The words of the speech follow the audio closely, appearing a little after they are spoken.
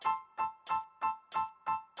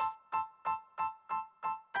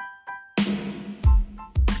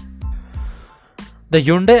The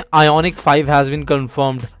Hyundai Ioniq 5 has been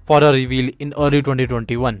confirmed for a reveal in early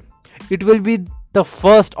 2021. It will be the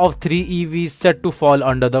first of three EVs set to fall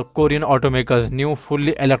under the Korean automaker's new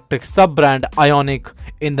fully electric sub-brand Ioniq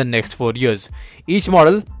in the next 4 years. Each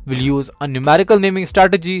model will use a numerical naming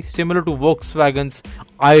strategy similar to Volkswagen's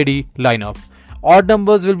ID lineup. Odd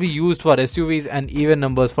numbers will be used for SUVs and even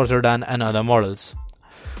numbers for sedan and other models.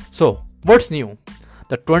 So, what's new?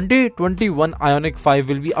 The 2021 Ioniq 5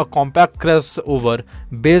 will be a compact crossover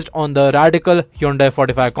based on the radical Hyundai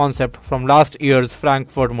 45 concept from last year's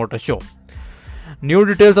Frankfurt Motor Show. New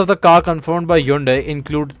details of the car confirmed by Hyundai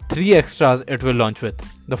include 3 extras it will launch with.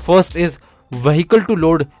 The first is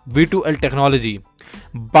vehicle-to-load V2L technology,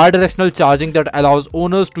 bidirectional charging that allows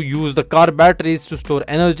owners to use the car batteries to store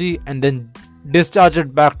energy and then discharge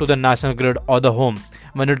it back to the national grid or the home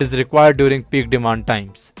when it is required during peak demand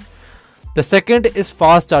times. The second is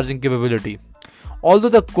fast charging capability. Although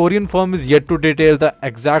the Korean firm is yet to detail the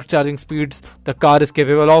exact charging speeds the car is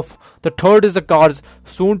capable of, the third is the car's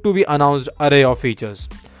soon to be announced array of features.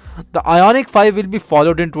 The Ioniq 5 will be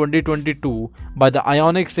followed in 2022 by the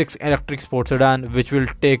Ioniq 6 electric sports sedan, which will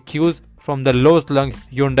take cues from the low-slung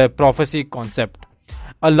Hyundai Prophecy concept.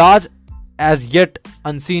 A large as yet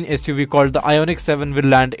unseen SUV called the Ioniq 7 will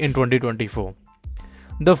land in 2024.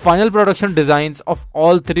 The final production designs of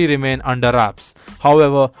all three remain under wraps.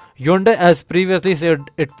 However, Hyundai has previously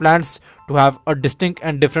said it plans to have a distinct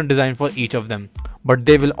and different design for each of them, but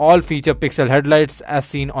they will all feature pixel headlights as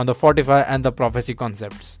seen on the 45 and the Prophecy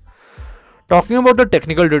concepts. Talking about the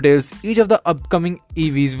technical details, each of the upcoming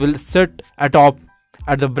EVs will sit atop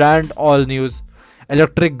at the brand all-news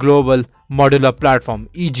Electric Global Modular Platform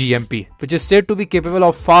 (EGMP), which is said to be capable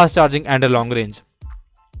of fast charging and a long range.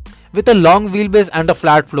 With a long wheelbase and a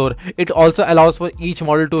flat floor, it also allows for each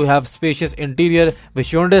model to have spacious interior,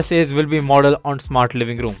 which Hyundai says will be modeled on smart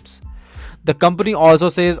living rooms. The company also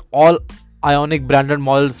says all Ioniq branded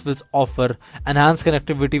models will offer enhanced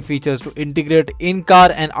connectivity features to integrate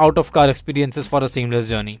in-car and out-of-car experiences for a seamless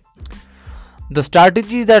journey. The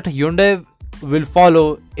strategy that Hyundai will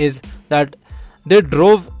follow is that they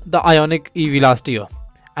drove the Ioniq EV last year,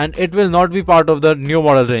 and it will not be part of the new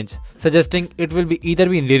model range, suggesting it will be either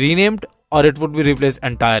be renamed or it would be replaced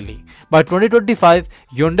entirely. By 2025,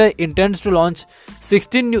 Hyundai intends to launch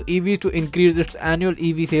 16 new EVs to increase its annual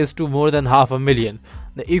EV sales to more than 500,000,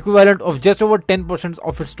 the equivalent of just over 10%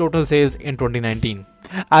 of its total sales in 2019.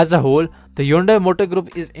 As a whole, the Hyundai Motor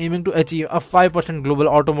Group is aiming to achieve a 5% global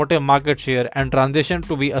automotive market share and transition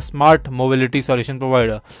to be a smart mobility solution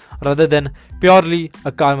provider rather than purely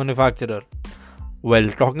a car manufacturer. Well,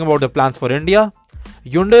 talking about the plans for India,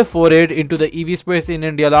 Hyundai forayed into the EV space in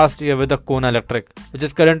India last year with the Kona Electric, which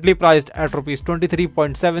is currently priced at Rs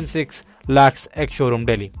 23.76 lakhs ex-showroom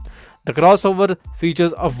Delhi. The crossover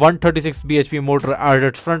features a 136 bhp motor at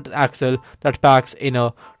its front axle that packs in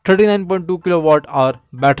a 39.2 kWh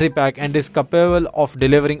battery pack and is capable of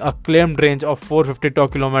delivering a claimed range of 452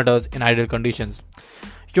 km in ideal conditions.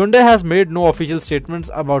 Hyundai has made no official statements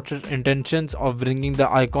about its intentions of bringing the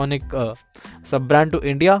iconic sub-brand to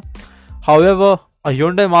India. However, a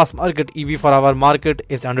Hyundai mass market EV for our market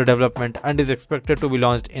is under development and is expected to be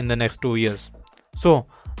launched in the next 2 years. So,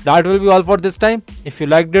 that will be all for this time. If you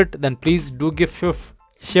liked it, then please do give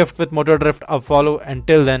Shift with Motor Drift a follow.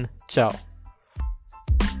 Until then, ciao.